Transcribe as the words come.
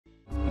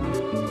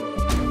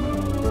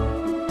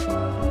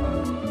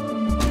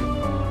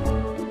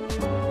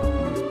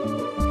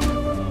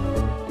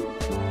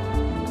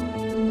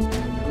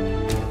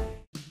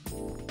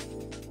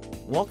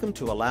Welcome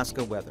to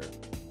Alaska Weather,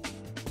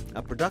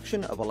 a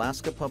production of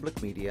Alaska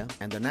Public Media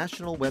and the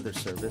National Weather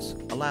Service,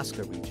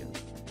 Alaska Region.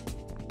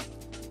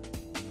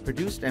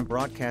 Produced and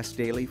broadcast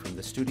daily from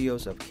the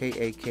studios of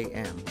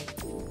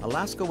KAKM,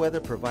 Alaska Weather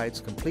provides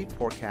complete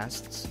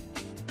forecasts,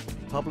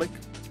 public,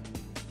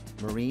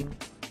 marine,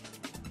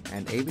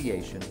 and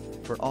aviation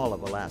for all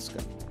of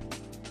Alaska.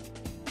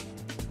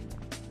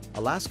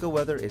 Alaska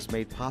Weather is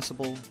made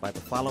possible by the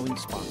following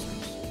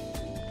sponsors.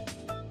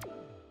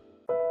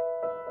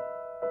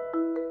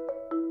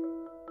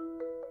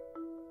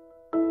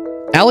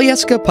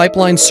 Alyeska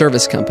Pipeline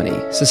Service Company,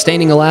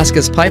 sustaining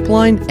Alaska's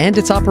pipeline and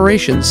its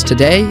operations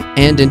today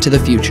and into the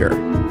future.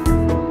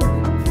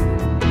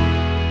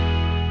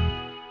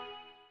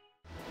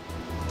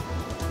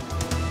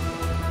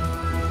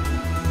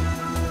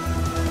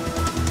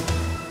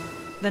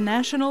 The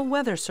National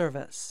Weather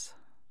Service.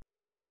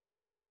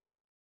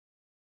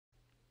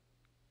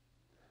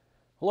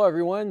 Hello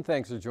everyone,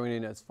 thanks for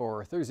joining us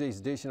for Thursday's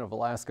edition of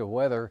Alaska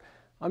Weather.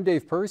 I'm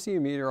Dave Percy, a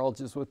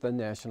meteorologist with the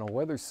National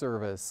Weather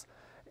Service.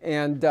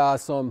 And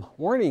some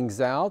warnings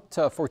out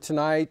for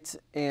tonight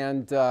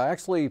and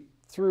actually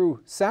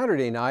through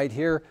Saturday night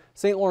here.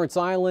 St. Lawrence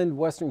Island,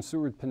 Western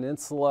Seward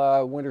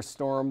Peninsula, winter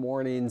storm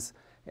warnings,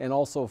 and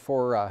also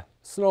for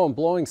snow and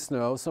blowing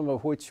snow, some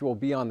of which will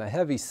be on the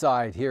heavy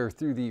side here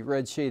through the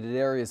red shaded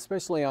area,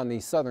 especially on the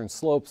southern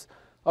slopes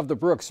of the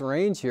Brooks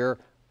Range here,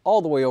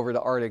 all the way over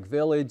to Arctic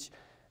Village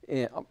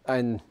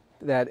and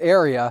that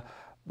area.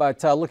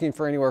 But looking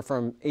for anywhere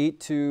from 8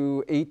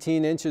 to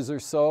 18 inches or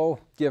so,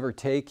 give or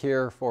take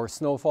here for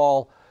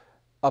snowfall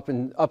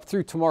up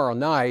through tomorrow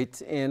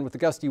night. And with the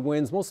gusty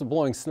winds, most of the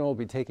blowing snow will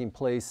be taking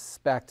place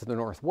back to the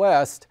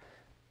northwest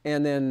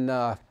and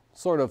then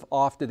sort of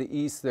off to the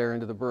east there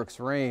into the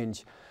Brooks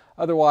Range.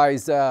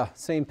 Otherwise,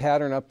 same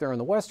pattern up there on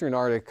the western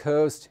Arctic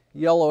coast,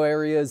 yellow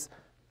areas,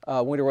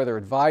 winter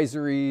weather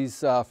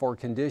advisories for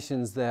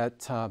conditions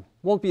that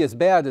won't be as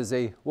bad as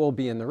they will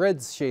be in the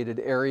red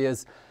shaded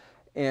areas.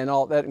 And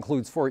all that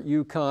includes Fort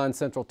Yukon,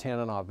 Central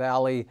Tanana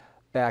Valley,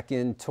 back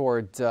in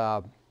toward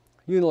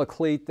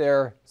Unalakleet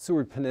there,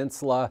 Seward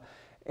Peninsula,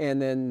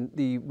 and then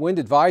the wind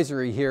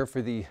advisory here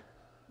for the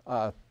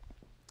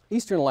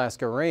eastern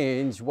Alaska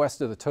Range,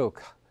 west of the Toe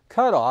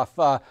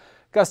Cutoff.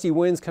 Gusty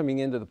winds coming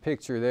into the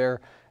picture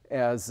there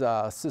as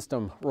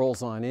system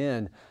rolls on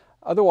in.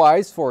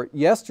 Otherwise, for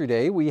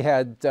yesterday, we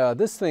had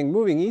this thing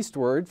moving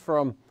eastward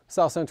from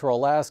south central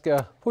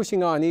Alaska,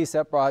 pushing on east.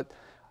 That brought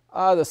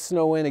the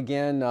snow in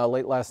again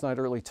late last night,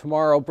 early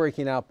tomorrow,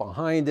 breaking out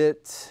behind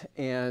it,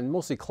 and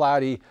mostly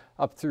cloudy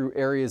up through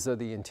areas of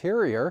the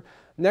interior.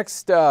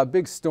 Next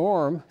big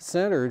storm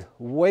centered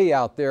way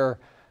out there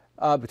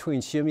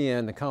between Shimia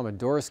and the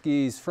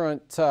Komodorskis.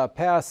 Front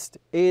past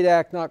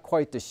Adak, not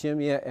quite to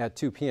Shimia at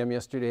 2 p.m.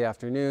 yesterday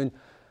afternoon,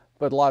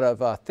 but a lot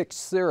of thick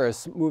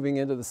cirrus moving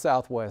into the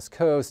southwest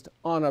coast,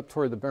 on up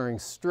toward the Bering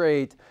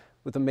Strait,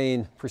 with the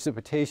main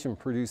precipitation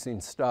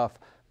producing stuff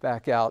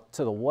back out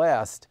to the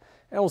west.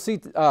 And we'll see,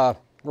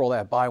 roll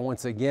that by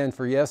once again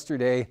for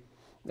yesterday.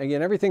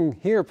 Again, everything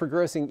here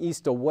progressing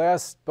east to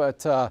west,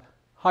 but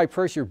high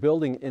pressure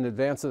building in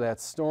advance of that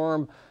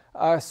storm.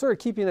 Sort of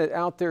keeping it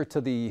out there to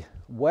the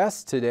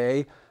west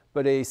today,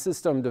 but a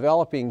system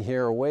developing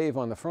here, a wave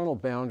on the frontal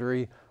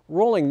boundary,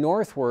 rolling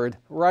northward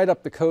right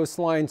up the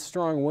coastline.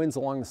 Strong winds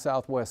along the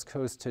southwest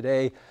coast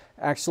today,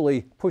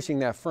 actually pushing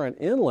that front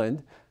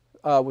inland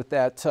with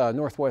that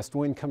northwest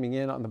wind coming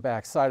in on the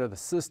back side of the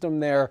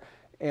system there,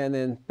 and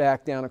then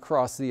back down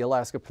across the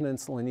Alaska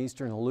Peninsula and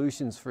eastern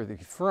Aleutians for the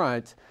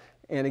front.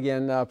 And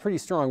again, pretty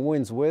strong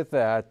winds with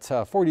that,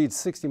 40 to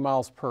 60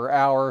 miles per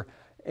hour,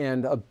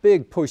 and a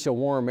big push of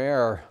warm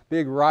air,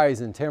 big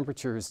rise in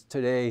temperatures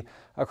today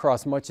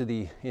across much of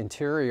the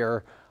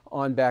interior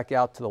on back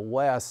out to the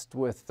west,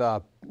 with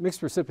mixed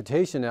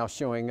precipitation now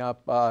showing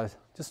up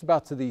just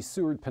about to the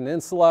Seward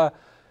Peninsula,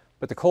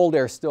 but the cold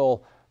air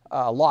still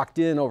locked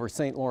in over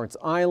St. Lawrence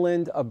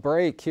Island. A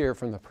break here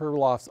from the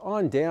Perlofts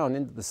on down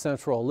into the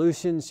central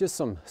Aleutians. Just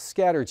some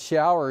scattered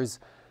showers,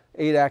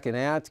 Adak and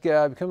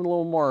Atka, becoming a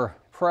little more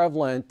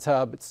prevalent,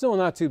 but still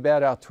not too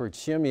bad out towards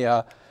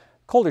Shimia.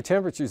 Colder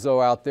temperatures though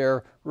out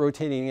there,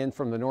 rotating in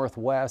from the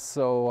northwest,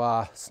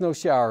 so snow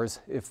showers,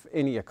 if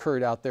any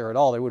occurred out there at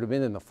all, they would have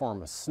been in the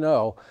form of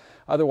snow.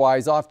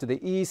 Otherwise, off to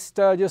the east,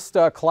 just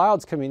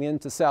clouds coming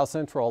into south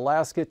central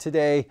Alaska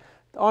today,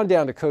 on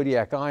down to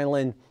Kodiak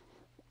Island.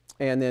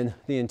 And then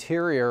the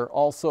interior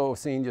also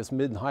seeing just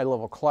mid and high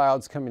level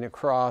clouds coming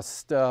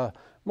across,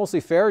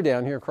 mostly fair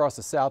down here across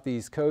the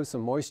southeast coast,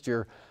 some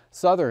moisture,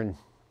 southern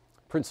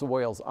Prince of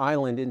Wales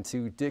Island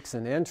into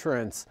Dixon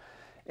Entrance.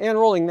 And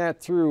rolling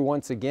that through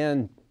once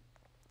again,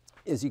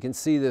 as you can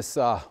see this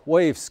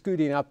wave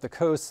scooting up the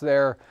coast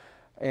there,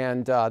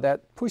 and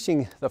that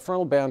pushing the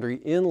frontal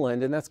boundary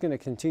inland, and that's going to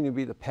continue to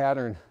be the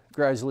pattern,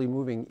 gradually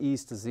moving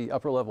east as the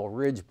upper level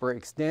ridge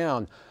breaks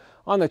down.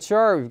 On the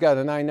chart, we've got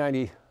a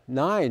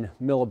 999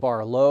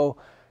 millibar low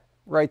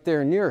right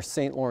there near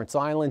St. Lawrence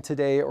Island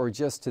today, or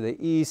just to the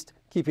east,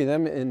 keeping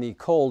them in the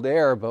cold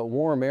air, but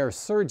warm air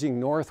surging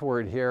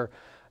northward here.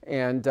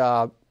 And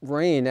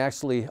rain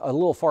actually a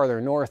little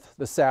farther north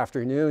this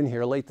afternoon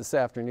here, late this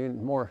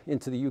afternoon, more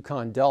into the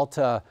Yukon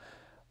Delta.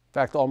 In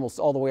fact, almost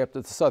all the way up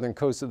to the southern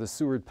coast of the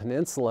Seward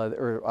Peninsula,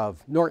 or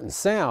of Norton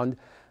Sound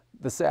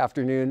this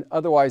afternoon.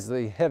 Otherwise,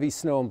 the heavy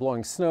snow and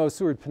blowing snow,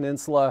 Seward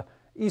Peninsula,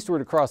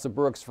 eastward across the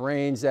Brooks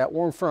Range. That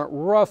warm front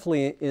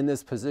roughly in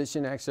this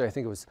position, actually I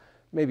think it was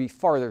maybe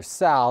farther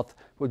south,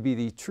 would be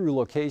the true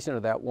location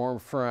of that warm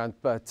front.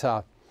 But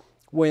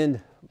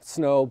wind,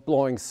 snow,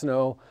 blowing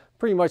snow,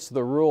 pretty much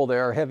the rule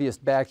there.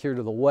 Heaviest back here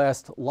to the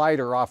west,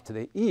 lighter off to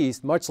the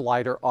east, much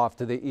lighter off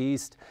to the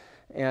east.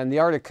 And the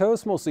Arctic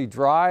coast mostly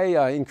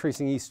dry,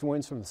 increasing east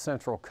winds from the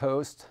central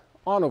coast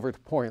on over to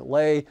Point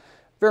Lay.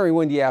 Very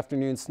windy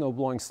afternoon, snow,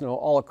 blowing snow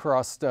all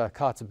across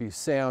Kotzebue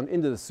Sound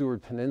into the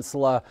Seward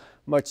Peninsula.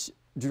 Much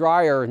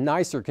drier,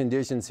 nicer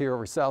conditions here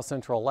over south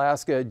central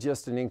Alaska,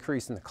 just an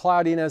increase in the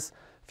cloudiness.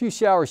 A few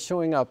showers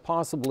showing up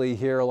possibly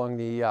here along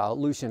the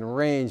Aleutian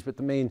Range, but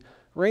the main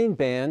rain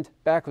band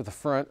back with the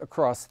front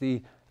across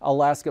the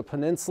Alaska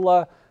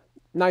Peninsula.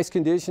 Nice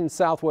conditions,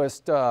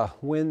 southwest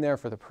wind there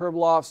for the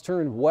Pribilofs,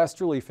 turned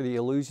westerly for the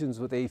Aleutians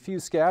with a few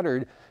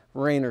scattered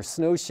rain or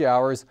snow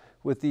showers,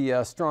 with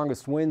the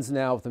strongest winds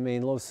now with the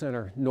main low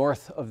center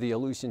north of the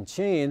Aleutian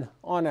chain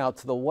on out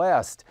to the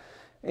west.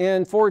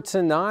 And for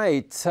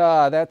tonight,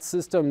 that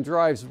system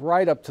drives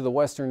right up to the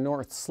western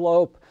north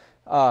slope,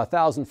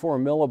 1,004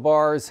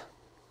 millibars,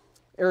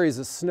 areas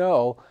of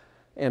snow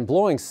and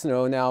blowing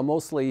snow now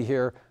mostly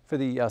here for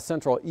the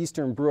central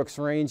eastern Brooks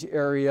Range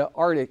area,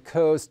 Arctic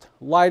coast,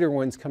 lighter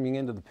winds coming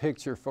into the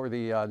picture for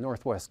the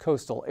northwest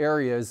coastal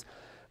areas,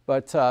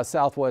 but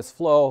southwest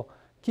flow,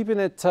 keeping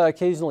it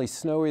occasionally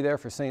snowy there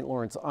for St.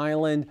 Lawrence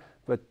Island,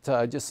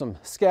 but just some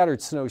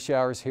scattered snow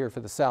showers here for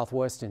the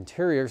southwest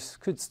interiors.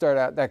 Could start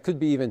out, that could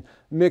be even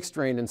mixed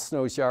rain and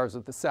snow showers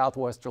with the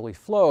southwesterly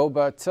flow,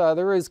 but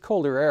there is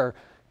colder air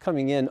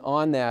coming in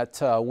on that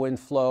wind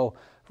flow,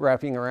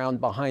 wrapping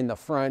around behind the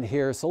front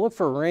here. So look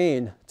for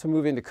rain to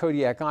move into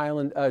Kodiak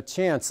Island, a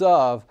chance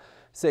of,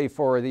 say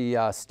for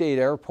the state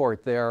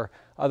airport there.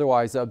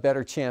 Otherwise,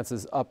 better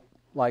chances up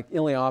like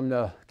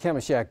Iliamna,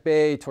 Kamishak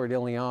Bay toward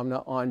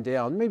Iliamna on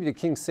down. Maybe to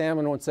King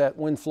Salmon once that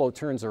wind flow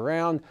turns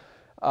around.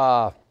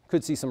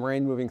 Could see some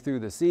rain moving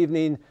through this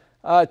evening.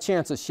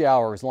 Chance of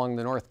showers along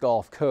the North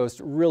Gulf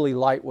Coast, really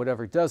light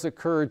whatever does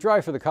occur. Dry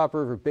for the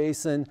Copper River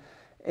Basin.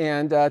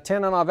 And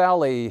Tanana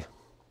Valley,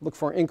 look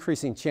for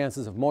increasing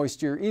chances of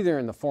moisture, either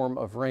in the form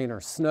of rain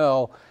or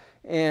snow.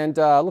 And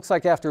looks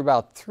like after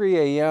about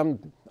 3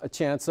 a.m., a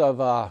chance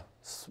of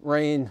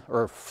rain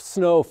or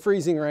snow,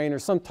 freezing rain, or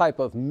some type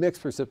of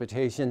mixed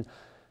precipitation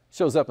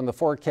shows up in the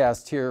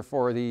forecast here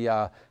for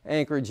the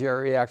Anchorage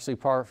area, actually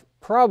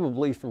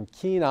probably from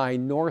Kenai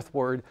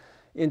northward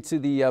into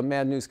the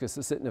Madanuska,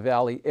 Susitna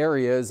Valley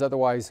areas.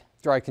 Otherwise,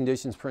 dry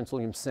conditions, Prince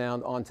William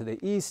Sound on to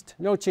the east.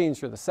 No change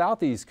for the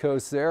southeast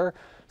coast there.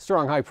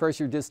 Strong high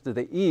pressure just to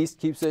the east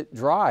keeps it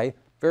dry,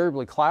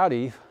 variably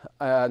cloudy,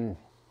 and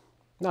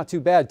not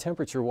too bad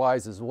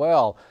temperature-wise as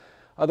well.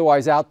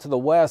 Otherwise, out to the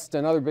west,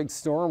 another big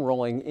storm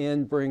rolling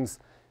in brings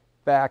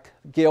back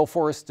gale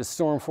force to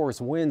storm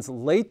force winds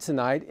late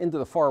tonight into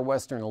the far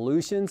western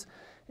Aleutians,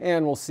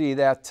 and we'll see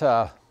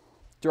that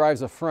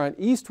drives a front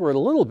eastward a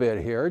little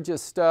bit here,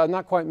 just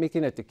not quite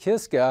making it to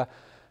Kiska.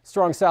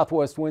 Strong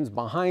southwest winds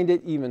behind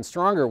it, even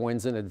stronger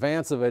winds in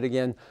advance of it.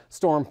 Again,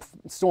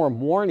 storm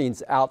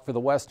warnings out for the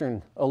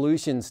western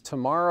Aleutians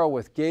tomorrow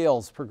with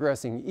gales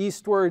progressing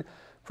eastward.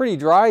 Pretty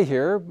dry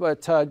here,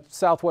 but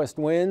southwest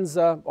winds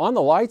on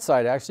the light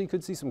side actually.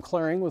 Could see some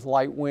clearing with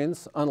light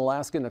winds on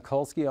Alaska,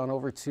 Nikolsky on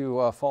over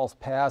to Falls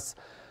Pass.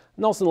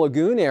 Nelson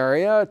Lagoon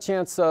area, a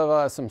chance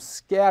of some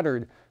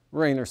scattered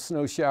rain or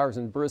snow showers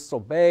in Bristol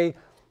Bay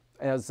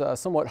as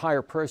somewhat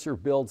higher pressure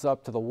builds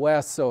up to the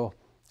west. So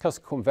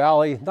Kuskokwim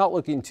Valley, not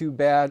looking too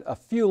bad. A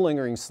few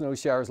lingering snow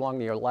showers along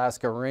the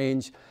Alaska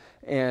Range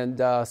and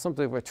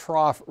something of a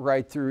trough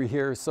right through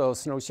here. So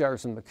snow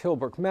showers in the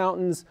Kilbrook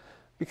Mountains,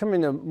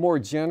 becoming a more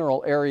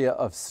general area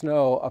of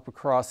snow up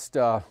across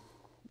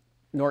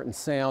Norton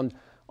Sound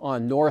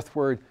on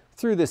northward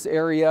through this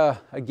area.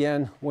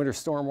 Again, winter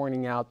storm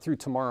warning out through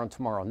tomorrow and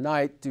tomorrow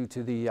night due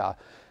to the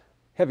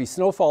heavy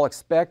snowfall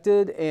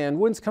expected, and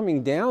winds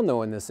coming down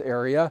though in this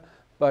area.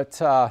 But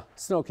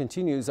snow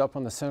continues up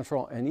on the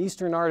central and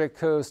eastern Arctic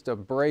coast, a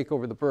break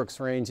over the Brooks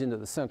Range into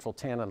the central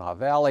Tanana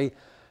Valley.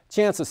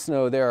 Chance of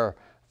snow there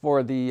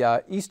for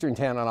the eastern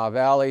Tanana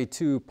Valley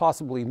to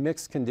possibly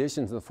mixed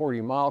conditions in the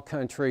 40-mile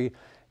country,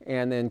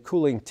 and then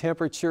cooling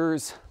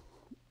temperatures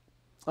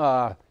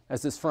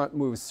as this front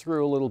moves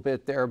through a little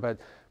bit there, but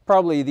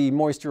probably the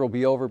moisture will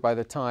be over by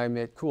the time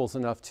it cools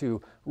enough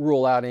to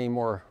rule out any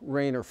more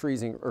rain or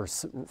freezing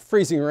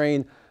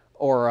rain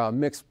or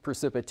mixed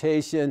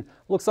precipitation.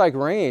 Looks like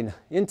rain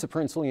into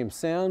Prince William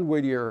Sound,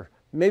 Whittier,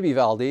 maybe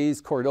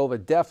Valdez, Cordova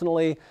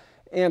definitely,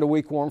 and a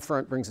weak warm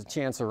front brings a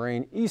chance of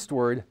rain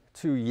eastward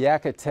to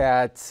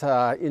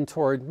Yakutat, in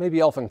toward maybe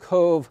Elfin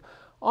Cove,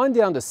 on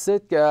down to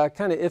Sitka.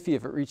 Kind of iffy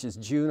if it reaches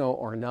Juneau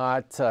or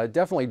not.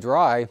 Definitely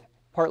dry,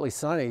 partly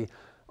sunny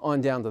on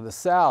down to the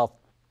south.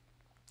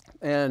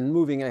 And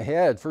moving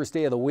ahead, first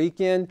day of the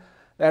weekend,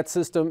 that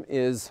system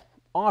is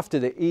off to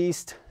the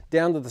east,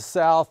 down to the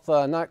south,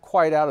 not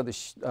quite out of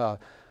the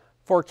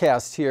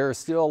forecast here.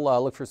 Still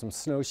look for some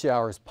snow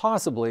showers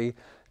possibly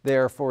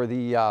there for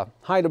the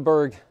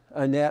Heidelberg,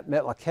 Annette,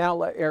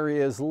 Metlakatla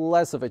areas.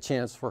 Less of a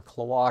chance for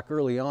Klawock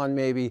early on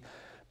maybe,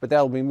 but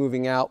that'll be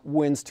moving out.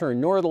 Winds turn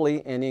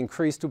northerly and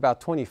increase to about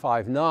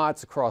 25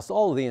 knots across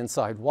all of the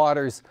inside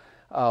waters.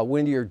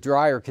 Windier,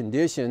 drier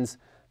conditions.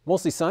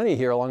 Mostly sunny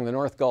here along the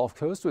North Gulf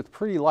Coast with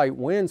pretty light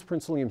winds.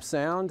 Prince William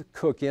Sound,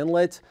 Cook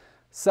Inlet,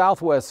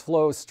 southwest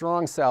flow,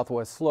 strong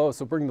southwest flow,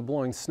 so bring the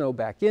blowing snow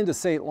back into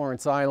St.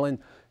 Lawrence Island.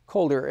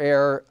 Colder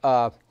air,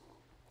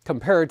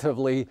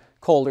 comparatively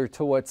colder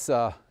to what's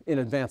in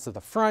advance of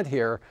the front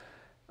here.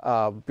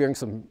 Bring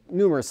some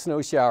numerous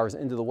snow showers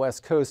into the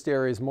west coast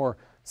areas, more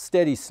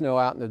steady snow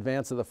out in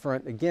advance of the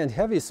front. Again,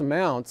 heaviest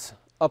amounts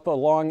up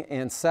along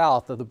and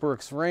south of the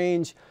Brooks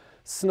Range.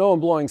 Snow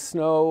and blowing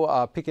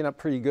snow picking up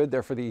pretty good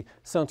there for the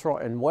central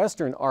and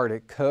western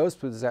Arctic coast,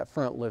 but as that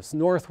front lifts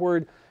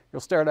northward, you'll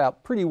start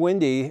out pretty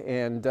windy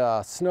and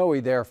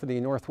snowy there for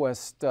the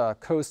northwest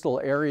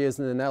coastal areas,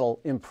 and then that'll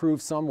improve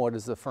somewhat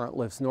as the front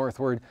lifts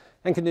northward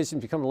and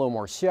conditions become a little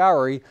more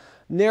showery.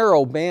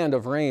 Narrow band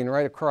of rain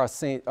right across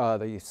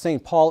the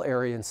St. Paul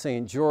area and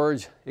St.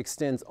 George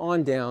extends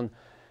on down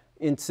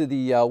into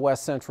the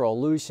west central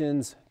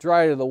Aleutians.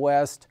 Dry to the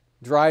west,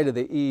 dry to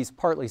the east,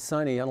 partly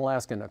sunny on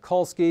Alaska and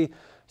Nikolsky.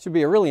 Should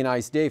be a really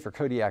nice day for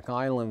Kodiak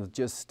Island with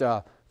just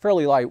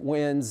fairly light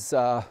winds,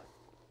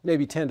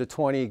 maybe 10 to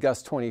 20,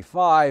 gust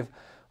 25,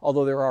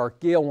 although there are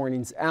gale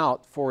warnings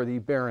out for the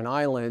Barren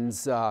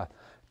Islands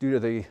due to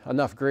the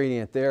enough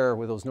gradient there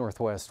with those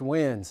northwest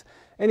winds.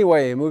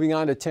 Anyway, moving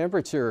on to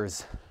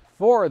temperatures.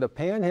 For the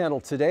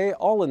Panhandle today,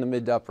 all in the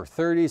mid to upper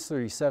 30s,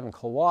 37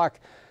 Klawock.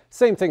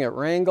 Same thing at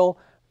Wrangell,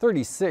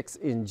 36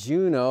 in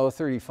Juneau,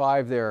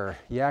 35 there,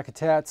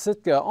 Yakutat.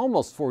 Sitka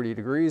almost 40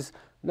 degrees,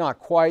 not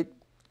quite.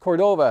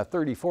 Cordova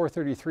 34,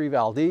 33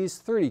 Valdez,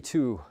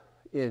 32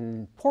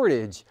 in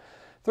Portage.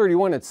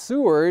 31 at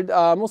Seward,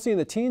 mostly in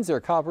the teens there,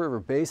 Copper River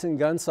Basin,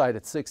 Gunsight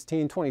at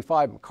 16,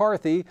 25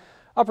 McCarthy.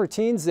 Upper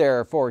teens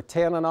there for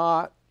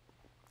Tanana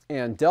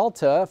and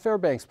Delta.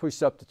 Fairbanks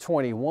pushed up to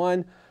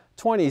 21.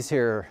 20s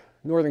here,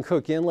 Northern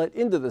Cook Inlet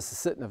into the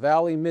Susitna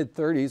Valley,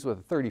 mid-30s with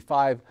a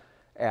 35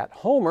 at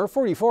Homer.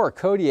 44 at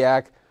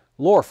Kodiak,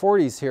 lower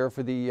 40s here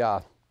for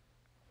the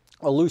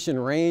Aleutian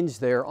Range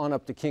there on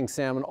up to King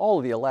Salmon, all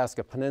of the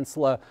Alaska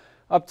Peninsula.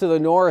 Up to the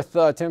north,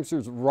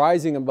 temperatures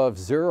rising above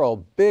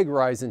zero. Big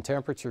rise in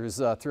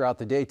temperatures throughout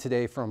the day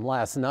today from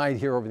last night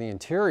here over the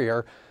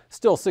interior.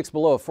 Still 6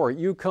 below at Fort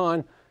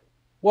Yukon.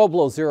 Well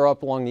below zero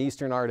up along the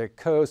eastern Arctic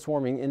coast,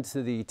 warming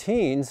into the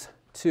teens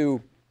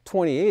to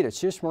 28 at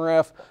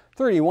Shishmaref,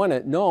 31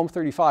 at Nome,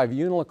 35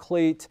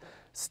 Unalakleet.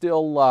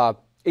 Still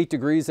 8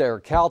 degrees there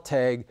at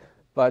Caltag,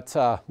 but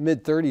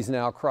mid-30s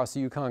now across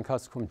the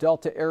Yukon-Kuskokwim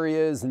Delta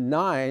areas.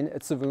 9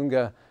 at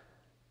Savunga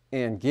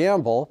and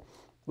Gamble.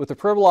 With the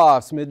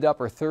Pribilofs, mid to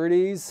upper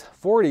 30s,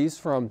 40s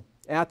from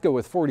Atka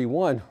with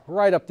 41,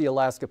 right up the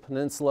Alaska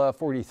Peninsula,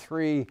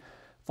 43,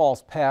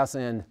 False Pass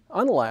and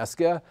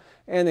Unalaska,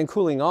 and then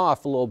cooling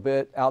off a little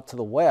bit out to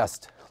the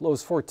west.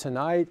 Lows for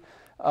tonight,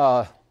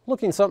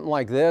 looking something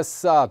like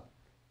this.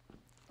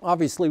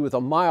 Obviously with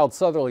a mild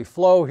southerly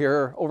flow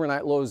here,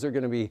 overnight lows are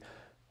going to be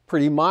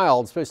pretty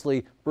mild,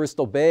 especially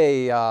Bristol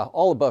Bay,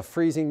 all above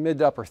freezing, mid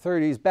to upper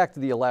 30s, back to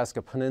the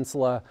Alaska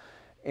Peninsula.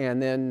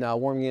 And then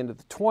warming into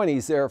the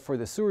 20s there for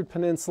the Seward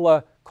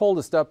Peninsula.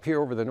 Coldest up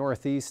here over the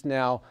northeast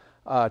now.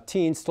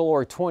 Teens to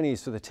lower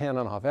 20s for the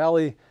Tanana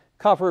Valley.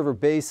 Copper River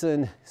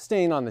Basin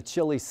staying on the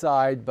chilly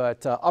side,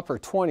 but upper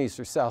 20s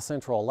for south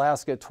central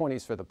Alaska,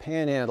 20s for the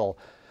Panhandle.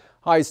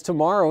 Highs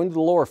tomorrow into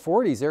the lower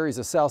 40s, areas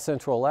of south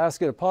central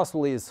Alaska,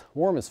 possibly as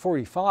warm as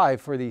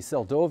 45 for the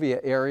Seldovia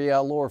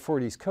area, lower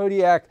 40s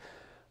Kodiak.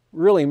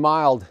 Really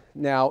mild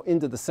now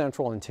into the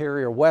central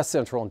interior, west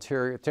central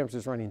interior,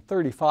 temperatures running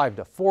 35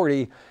 to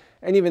 40,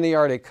 and even the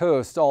Arctic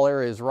coast, all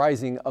areas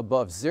rising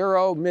above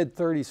zero,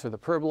 mid-30s for the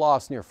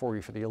Pribilofs, near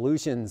 40 for the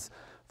Aleutians.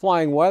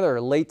 Flying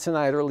weather late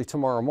tonight, early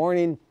tomorrow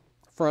morning,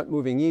 front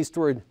moving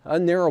eastward, a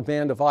narrow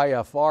band of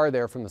IFR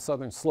there from the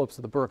southern slopes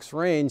of the Brooks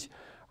Range,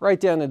 right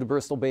down into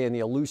Bristol Bay and the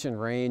Aleutian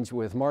Range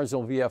with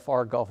marginal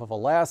VFR Gulf of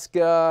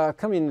Alaska,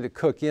 coming into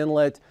Cook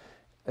Inlet,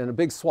 and a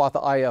big swath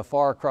of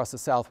IFR across the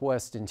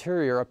southwest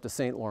interior up to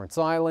St. Lawrence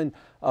Island,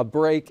 a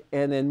break,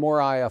 and then more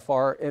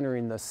IFR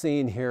entering the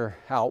scene here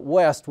out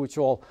west, which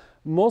will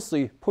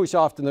mostly push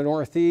off to the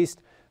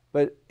northeast,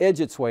 but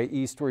edge its way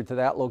eastward to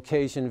that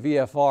location.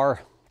 VFR,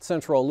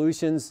 Central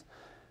Aleutians,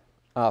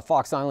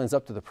 Fox Islands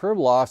up to the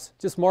Pribilofs,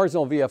 just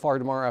marginal VFR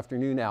tomorrow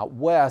afternoon out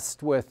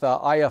west with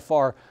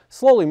IFR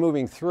slowly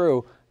moving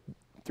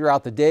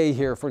throughout the day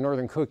here for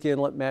northern Cook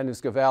Inlet,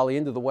 Matanuska Valley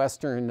into the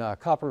western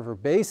Copper River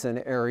Basin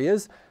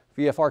areas.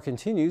 VFR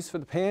continues for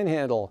the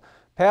Panhandle.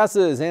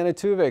 Passes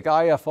Anatuvik,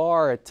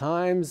 IFR at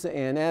times,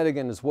 and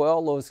Adigan as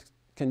well. Those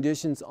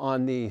conditions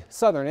on the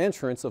southern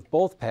entrance of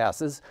both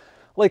passes.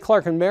 Lake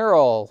Clark and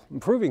Merrill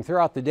improving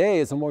throughout the day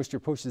as the moisture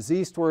pushes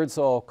eastward,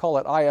 so I'll call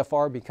it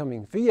IFR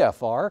becoming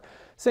VFR.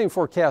 Same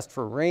forecast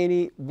for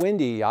rainy,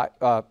 windy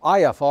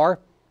IFR.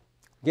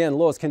 Again,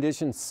 lowest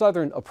conditions,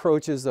 southern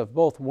approaches of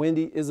both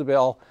windy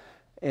Isabel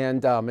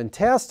and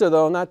Mentasta,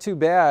 though not too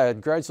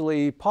bad,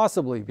 gradually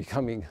possibly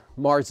becoming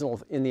marginal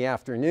in the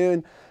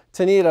afternoon.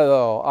 Tanita,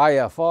 though,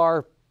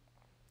 IFR.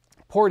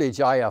 Portage,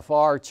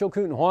 IFR.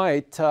 Chilcoot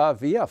White,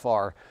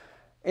 VFR.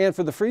 And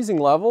for the freezing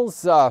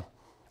levels,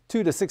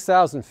 2,000 to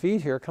 6,000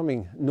 feet here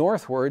coming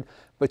northward,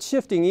 but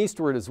shifting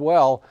eastward as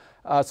well.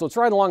 So it's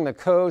right along the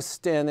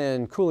coast and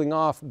then cooling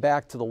off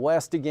back to the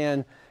west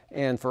again.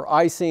 And for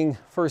icing,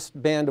 first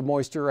band of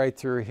moisture right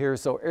through here.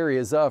 So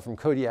areas of from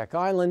Kodiak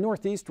Island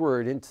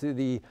northeastward into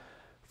the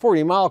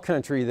 40-mile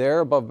country there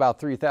above about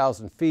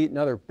 3,000 feet.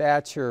 Another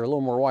batch here a little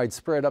more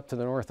widespread up to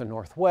the north and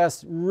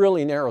northwest.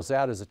 Really narrows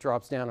out as it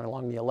drops down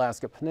along the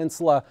Alaska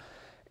Peninsula.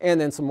 And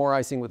then some more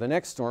icing with the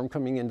next storm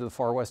coming into the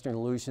far western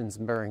Aleutians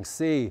and Bering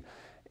Sea.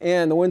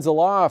 And the winds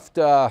aloft,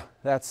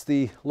 that's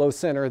the low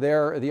center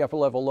there, the upper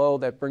level low,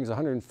 that brings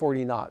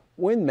 140 knot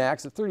wind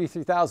max at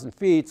 33,000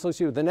 feet.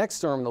 Associated with the next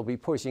storm they'll be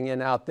pushing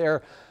in out there.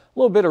 A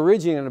little bit of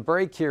ridging and a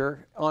break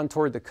here on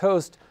toward the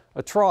coast.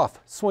 A trough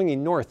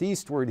swinging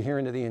northeastward here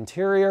into the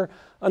interior.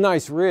 A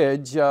nice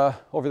ridge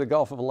over the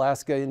Gulf of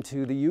Alaska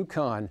into the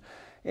Yukon.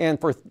 And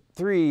for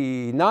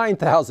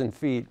 9,000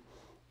 feet,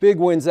 big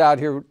winds out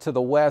here to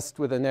the west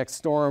with the next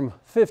storm,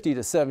 50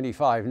 to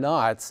 75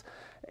 knots.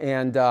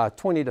 And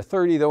 20 to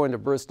 30 though into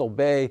Bristol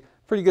Bay.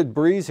 Pretty good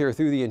breeze here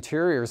through the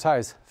interior, as high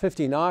as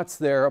 50 knots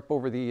there up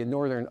over the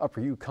northern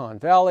upper Yukon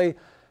Valley,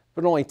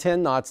 but only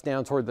 10 knots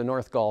down toward the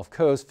North Gulf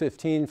Coast,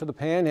 15 for the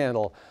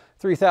Panhandle.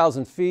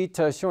 3,000 feet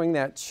showing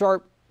that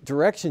sharp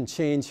direction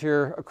change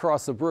here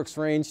across the Brooks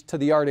Range to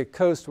the Arctic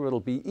coast, where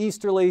it'll be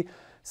easterly,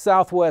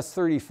 southwest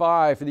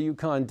 35 for the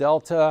Yukon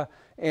Delta,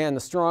 and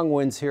the strong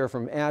winds here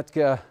from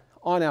Atka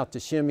on out to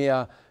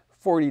Shimia,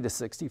 40 to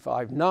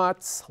 65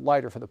 knots,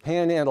 lighter for the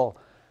Panhandle.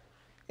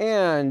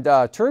 And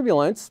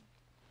turbulence,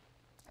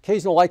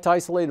 occasional light to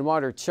isolated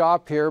moderate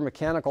chop here,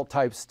 mechanical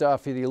type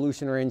stuff in the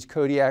Aleutian Range,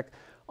 Kodiak,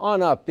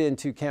 on up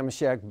into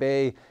Kamishak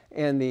Bay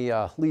and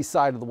the lee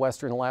side of the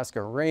western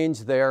Alaska Range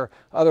there.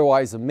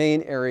 Otherwise, the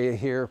main area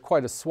here,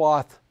 quite a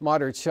swath,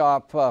 moderate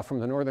chop from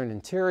the northern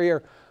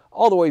interior,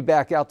 all the way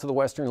back out to the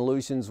western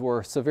Aleutians,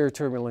 where severe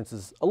turbulence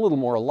is a little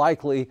more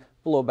likely,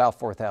 below about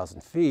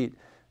 4,000 feet.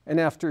 And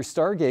after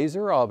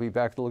Stargazer, I'll be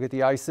back to look at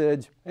the ice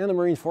edge and the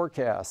marine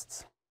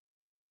forecasts.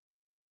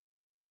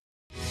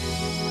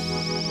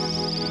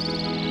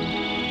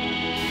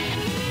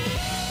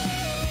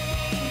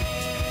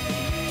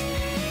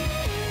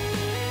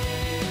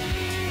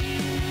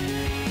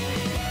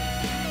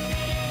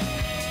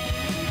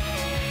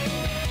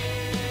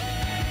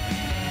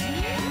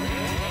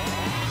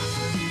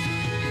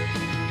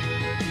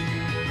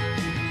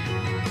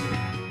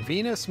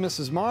 Venus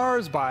misses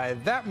Mars by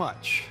that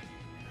much.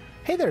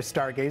 Hey there,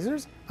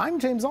 stargazers. I'm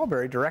James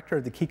Albury, director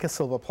of the Kika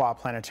Silva Pla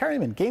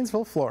Planetarium in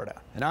Gainesville,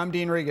 Florida. And I'm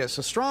Dean Regas,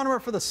 astronomer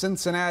for the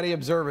Cincinnati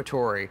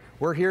Observatory.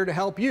 We're here to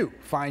help you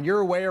find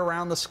your way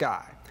around the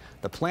sky.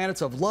 The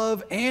planets of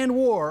love and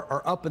war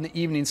are up in the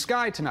evening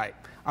sky tonight.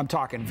 I'm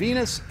talking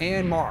Venus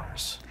and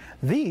Mars.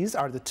 These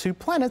are the two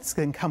planets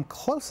that can come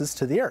closest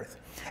to the Earth,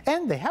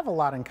 and they have a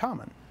lot in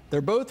common.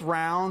 They're both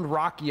round,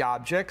 rocky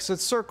objects that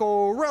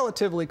circle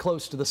relatively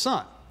close to the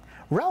Sun.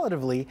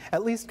 Relatively,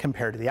 at least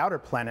compared to the outer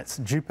planets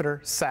Jupiter,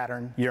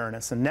 Saturn,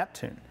 Uranus, and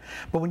Neptune.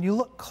 But when you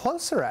look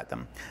closer at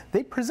them,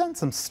 they present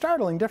some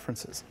startling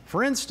differences.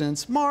 For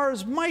instance,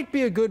 Mars might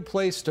be a good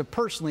place to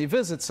personally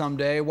visit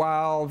someday,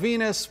 while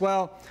Venus,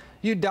 well,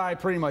 you'd die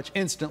pretty much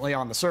instantly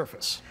on the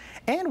surface.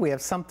 And we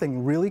have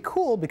something really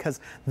cool, because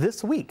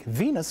this week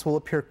Venus will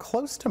appear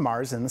close to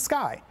Mars in the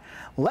sky.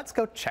 Let's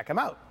go check them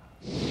out.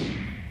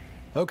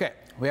 Okay,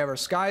 we have our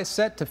sky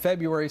set to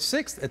February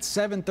 6th at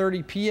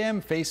 7:30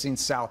 p.m. facing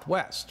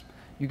southwest.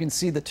 You can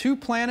see the two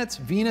planets,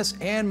 Venus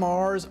and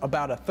Mars,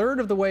 about a third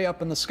of the way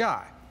up in the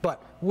sky.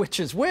 But which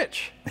is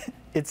which?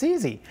 It's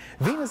easy.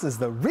 Venus is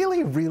the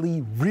really,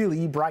 really,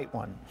 really bright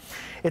one.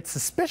 It's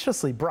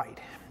suspiciously bright.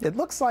 It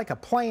looks like a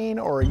plane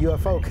or a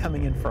UFO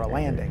coming in for a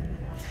landing.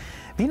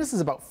 Venus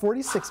is about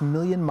 46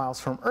 million miles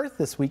from Earth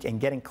this week and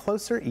getting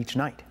closer each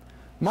night.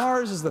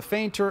 Mars is the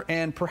fainter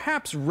and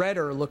perhaps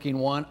redder looking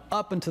one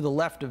up and to the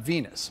left of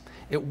Venus.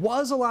 It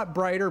was a lot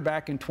brighter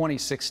back in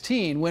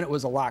 2016 when it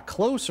was a lot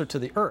closer to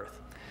the Earth.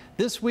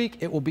 This week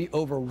it will be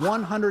over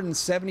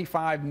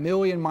 175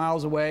 million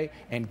miles away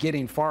and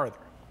getting farther.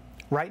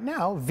 Right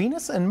now,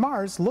 Venus and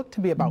Mars look to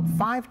be about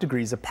 5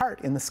 degrees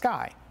apart in the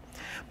sky.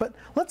 But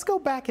let's go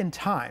back in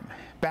time,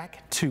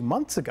 back 2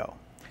 months ago,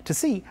 to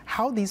see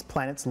how these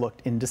planets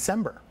looked in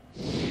December.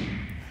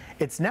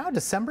 It's now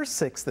December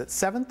 6th at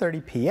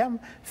 7:30 p.m.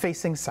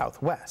 facing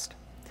southwest.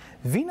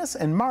 Venus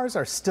and Mars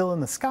are still in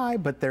the sky,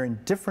 but they're in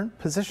different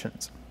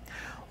positions.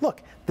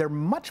 Look, they're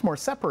much more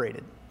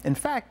separated. In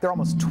fact, they're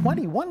almost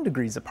 21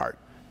 degrees apart.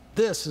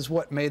 This is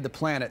what made the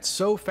planet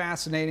so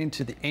fascinating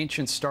to the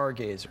ancient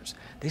stargazers.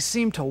 They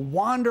seem to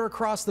wander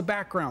across the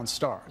background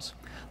stars.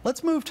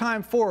 Let's move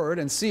time forward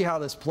and see how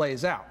this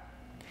plays out.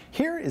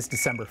 Here is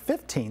December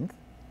 15th,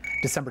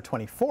 December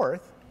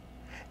 24th,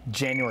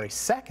 January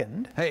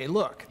 2nd. Hey,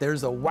 look,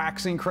 there's a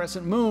waxing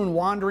crescent moon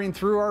wandering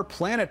through our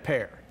planet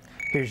pair.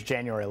 Here's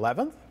January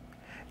 11th,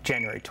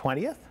 January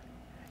 20th,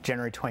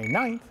 January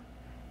 29th,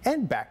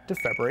 and back to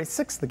February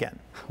 6th again.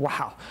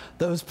 Wow,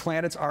 those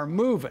planets are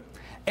moving.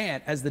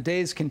 And as the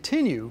days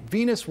continue,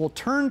 Venus will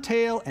turn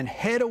tail and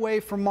head away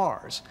from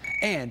Mars,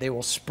 and they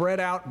will spread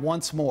out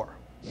once more.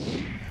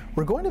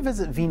 We're going to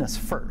visit Venus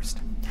first.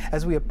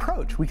 As we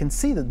approach, we can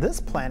see that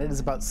this planet is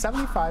about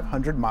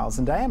 7,500 miles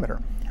in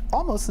diameter,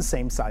 almost the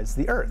same size as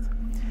the Earth.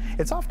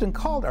 It's often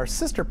called our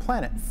sister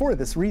planet for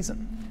this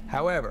reason.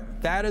 However,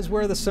 that is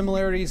where the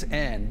similarities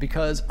end,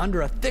 because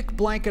under a thick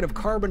blanket of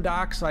carbon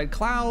dioxide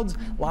clouds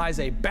lies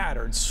a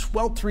battered,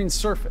 sweltering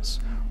surface.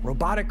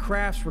 Robotic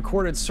crafts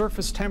recorded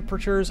surface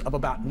temperatures of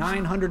about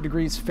 900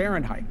 degrees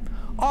Fahrenheit.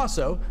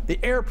 Also, the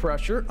air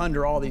pressure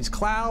under all these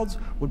clouds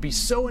would be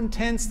so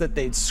intense that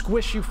they'd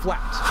squish you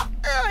flat.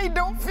 I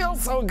don't feel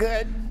so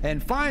good.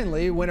 And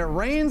finally, when it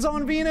rains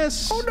on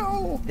Venus, oh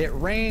no, it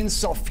rains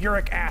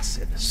sulfuric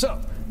acid.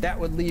 So that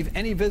would leave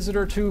any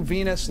visitor to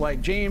Venus like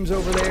James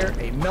over there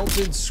a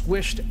melted,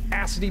 squished,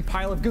 acidy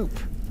pile of goop.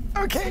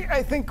 Okay,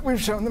 I think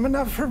we've shown them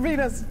enough for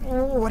Venus.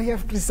 What do you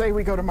have to say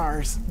we go to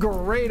Mars?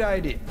 Great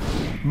idea.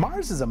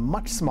 Mars is a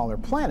much smaller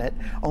planet,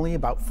 only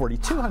about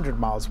 4,200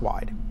 miles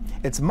wide.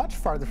 It's much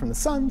farther from the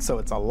sun, so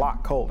it's a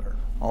lot colder.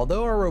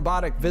 Although our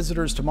robotic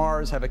visitors to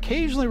Mars have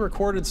occasionally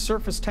recorded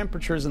surface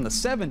temperatures in the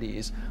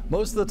 70s,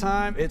 most of the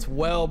time it's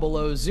well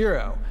below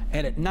zero.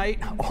 And at night,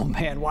 oh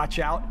man, watch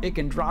out, it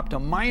can drop to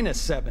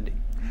 -70.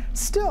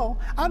 Still,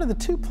 out of the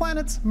two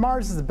planets,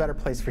 Mars is a better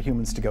place for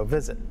humans to go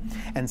visit.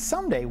 And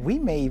someday we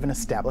may even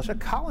establish a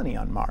colony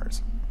on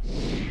Mars.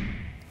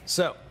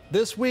 So,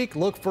 this week,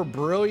 look for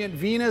brilliant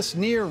Venus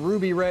near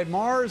ruby red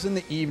Mars in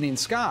the evening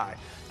sky.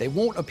 They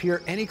won't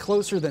appear any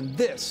closer than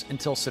this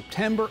until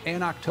September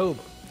and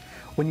October.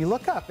 When you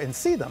look up and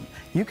see them,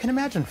 you can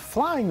imagine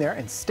flying there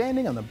and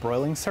standing on the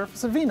broiling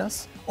surface of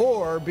Venus.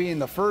 Or being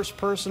the first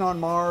person on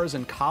Mars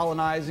and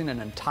colonizing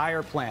an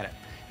entire planet.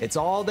 It's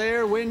all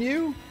there when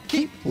you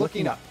keep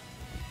looking up.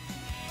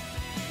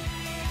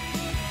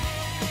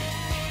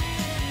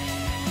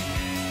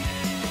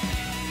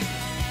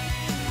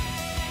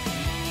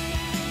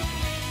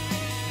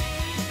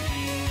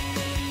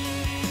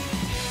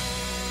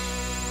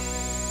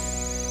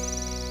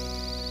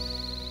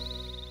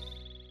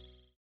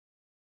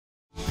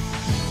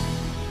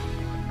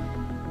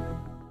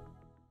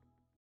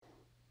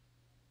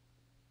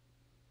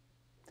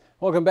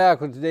 Welcome back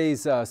with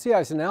today's sea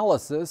ice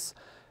analysis.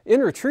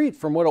 In retreat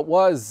from what it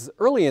was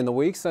early in the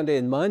week, Sunday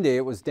and Monday,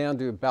 it was down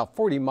to about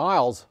 40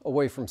 miles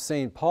away from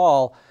St.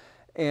 Paul,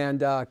 and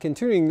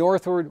continuing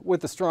northward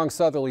with the strong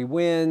southerly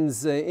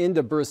winds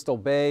into Bristol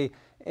Bay,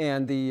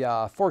 and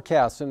the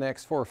forecast for the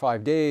next 4 or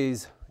 5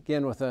 days,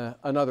 again with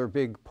another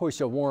big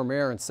push of warm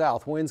air and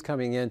south winds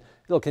coming in,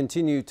 it'll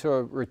continue to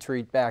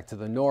retreat back to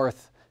the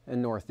north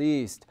and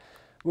northeast.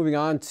 Moving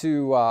on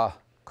to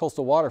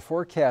coastal water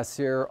forecasts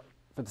here.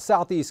 For the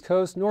southeast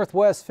coast,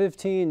 northwest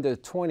 15 to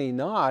 20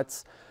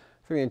 knots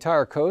for the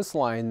entire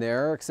coastline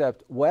there,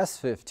 except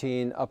west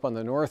 15 up on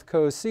the north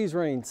coast. Seas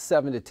running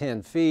 7 to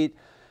 10 feet.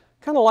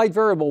 Kind of light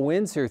variable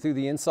winds here through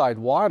the inside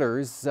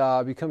waters,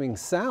 becoming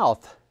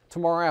south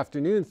tomorrow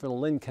afternoon for the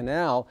Lynn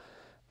Canal.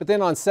 But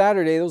then on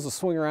Saturday, those will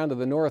swing around to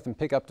the north and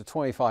pick up to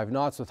 25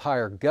 knots with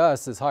higher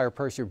gusts as higher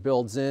pressure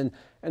builds in,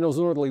 and those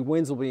northerly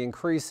winds will be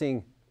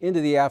increasing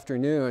into the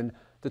afternoon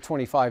to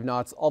 25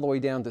 knots all the way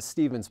down to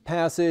Stevens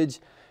Passage.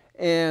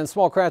 And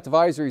small craft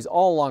advisories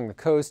all along the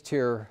coast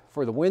here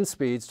for the wind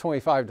speeds,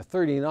 25 to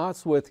 30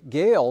 knots with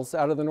gales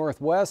out of the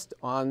northwest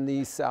on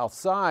the south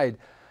side.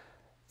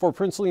 For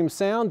Prince William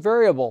Sound,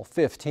 variable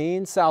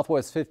 15,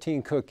 southwest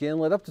 15 Cook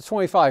Inlet, up to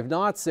 25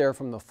 knots there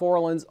from the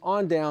Forelands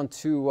on down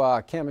to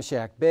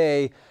Kamishak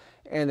Bay.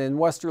 And then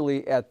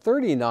westerly at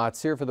 30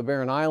 knots here for the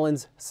Barren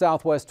Islands,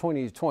 southwest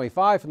 20 to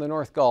 25 from the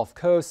North Gulf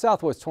Coast,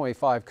 southwest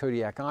 25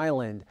 Kodiak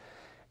Island.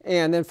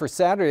 And then for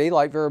Saturday,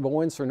 light variable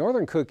winds for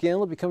northern Cook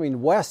Inlet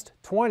becoming west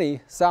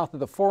 20 south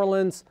of the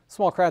Forelands.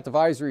 Small craft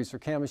advisories for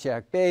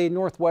Kamishak Bay.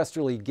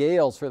 Northwesterly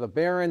gales for the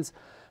Barrens.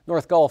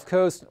 North Gulf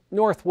Coast,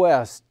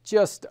 northwest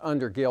just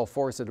under gale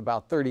force at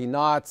about 30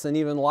 knots, and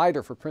even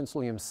lighter for Prince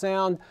William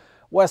Sound.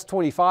 West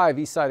 25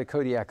 east side of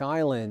Kodiak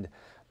Island.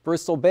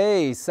 Bristol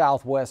Bay,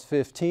 southwest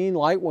 15.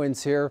 Light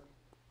winds here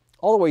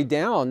all the way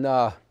down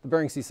the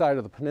Bering Sea side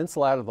of the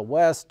peninsula out of the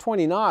west.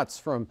 20 knots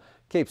from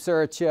Cape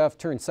Sarachev,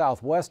 turn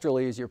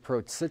southwesterly as you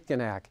approach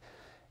Sitkinak.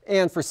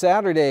 And for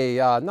Saturday,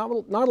 not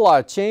a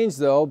lot of change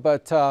though,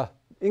 but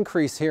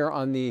increase here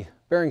on the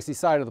Bering Sea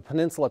side of the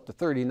peninsula up to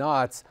 30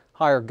 knots.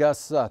 Higher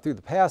gusts through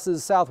the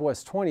passes,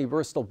 southwest 20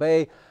 Bristol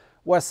Bay,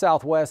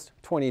 west-southwest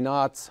 20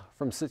 knots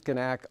from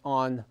Sitkinak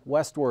on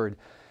westward.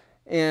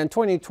 And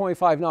 20 to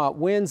 25 knot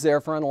winds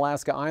there for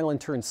Unalaska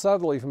Island turn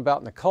southerly from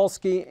about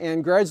Nikolsky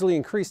and gradually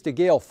increase to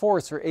gale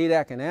force for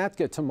Adak and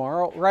Atka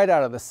tomorrow, right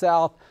out of the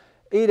south.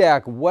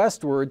 Adak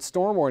westward,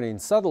 storm warning,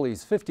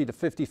 southerlies 50 to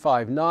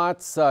 55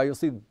 knots. You'll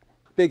see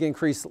big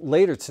increase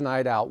later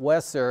tonight out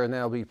west there, and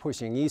that'll be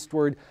pushing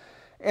eastward.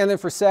 And then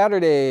for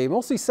Saturday,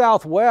 mostly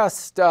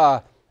southwest,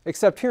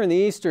 except here in the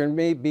eastern,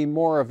 may be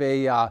more of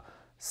a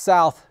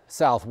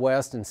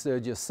southwest instead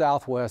of just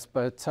southwest,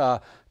 but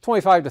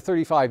 25 to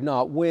 35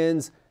 knot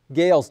winds.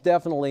 Gales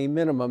definitely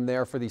minimum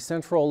there for the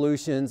central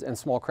Aleutians, and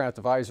small craft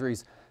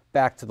advisories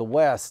back to the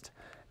west.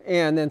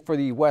 And then for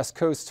the west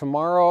coast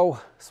tomorrow,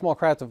 small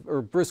craft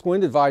or brisk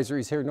wind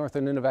advisories here north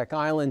of Nunivak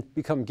Island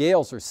become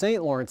gales for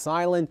St. Lawrence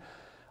Island.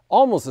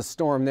 Almost a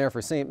storm there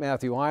for St.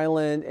 Matthew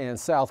Island, and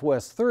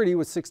southwest 30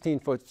 with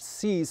 16-foot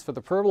seas for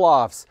the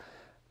Pribilofs.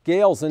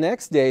 Gales the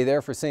next day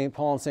there for St.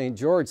 Paul and St.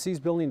 George,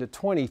 seas building to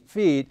 20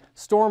 feet.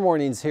 Storm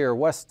warnings here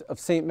west of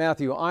St.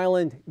 Matthew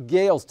Island,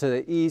 gales to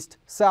the east,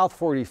 south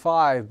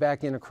 45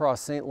 back in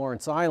across St.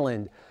 Lawrence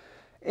Island.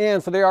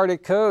 And for the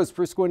Arctic coast,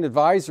 brisk wind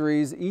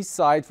advisories east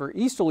side for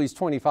easterlies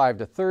 25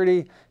 to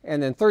 30,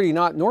 and then 30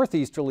 knot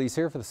northeasterlies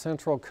here for the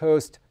central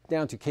coast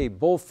down to Cape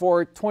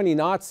Beaufort, 20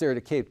 knots there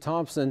to Cape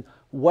Thompson,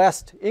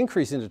 west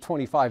increasing to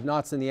 25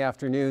 knots in the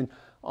afternoon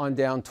on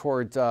down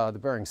toward the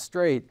Bering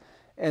Strait.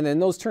 And then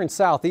those turn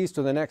southeast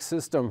with the next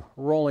system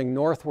rolling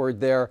northward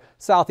there.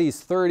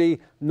 Southeast 30,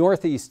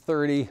 northeast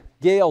 30,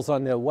 gales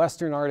on the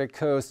western Arctic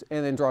coast,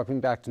 and then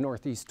dropping back to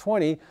northeast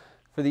 20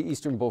 for the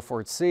eastern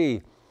Beaufort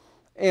Sea.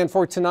 And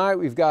for tonight,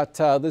 we've got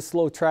this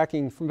low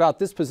tracking from about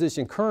this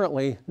position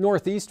currently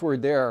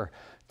northeastward there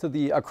to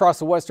the across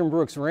the western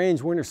Brooks Range.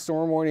 Winter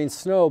storm warnings,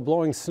 snow,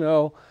 blowing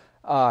snow,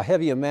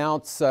 heavy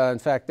amounts. In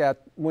fact,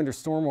 that winter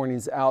storm warning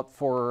is out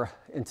for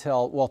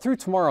until, well, through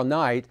tomorrow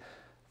night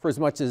for as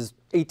much as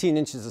 18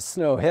 inches of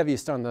snow,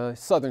 heaviest on the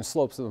southern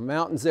slopes of the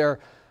mountains there.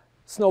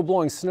 Snow,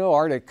 blowing snow,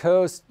 Arctic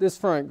coast. This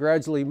front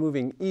gradually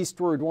moving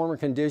eastward, warmer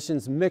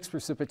conditions, mixed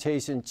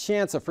precipitation,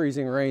 chance of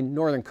freezing rain,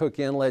 northern Cook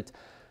Inlet.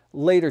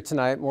 Later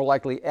tonight, more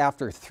likely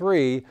after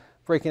 3,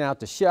 breaking out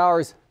to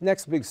showers.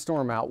 Next big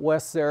storm out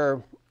west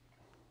there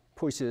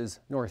pushes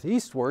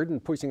northeastward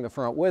and pushing the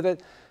front with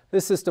it.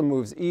 This system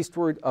moves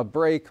eastward, a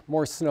break,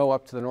 more snow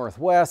up to the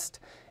northwest,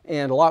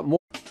 and a lot more.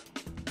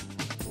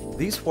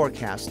 These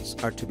forecasts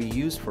are to be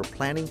used for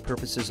planning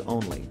purposes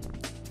only.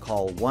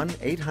 Call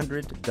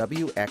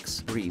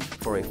 1-800-WX-BRIEF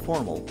for a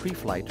formal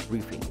pre-flight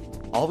briefing.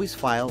 Always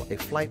file a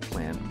flight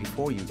plan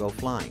before you go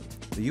flying.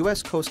 The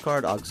U.S. Coast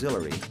Guard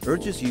Auxiliary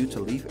urges you to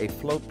leave a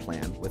float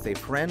plan with a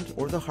friend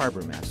or the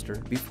harbor master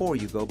before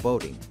you go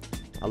boating.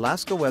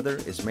 Alaska Weather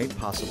is made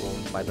possible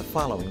by the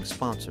following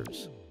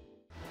sponsors.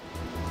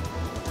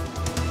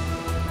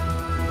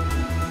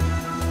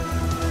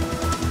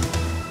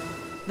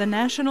 The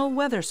National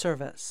Weather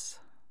Service.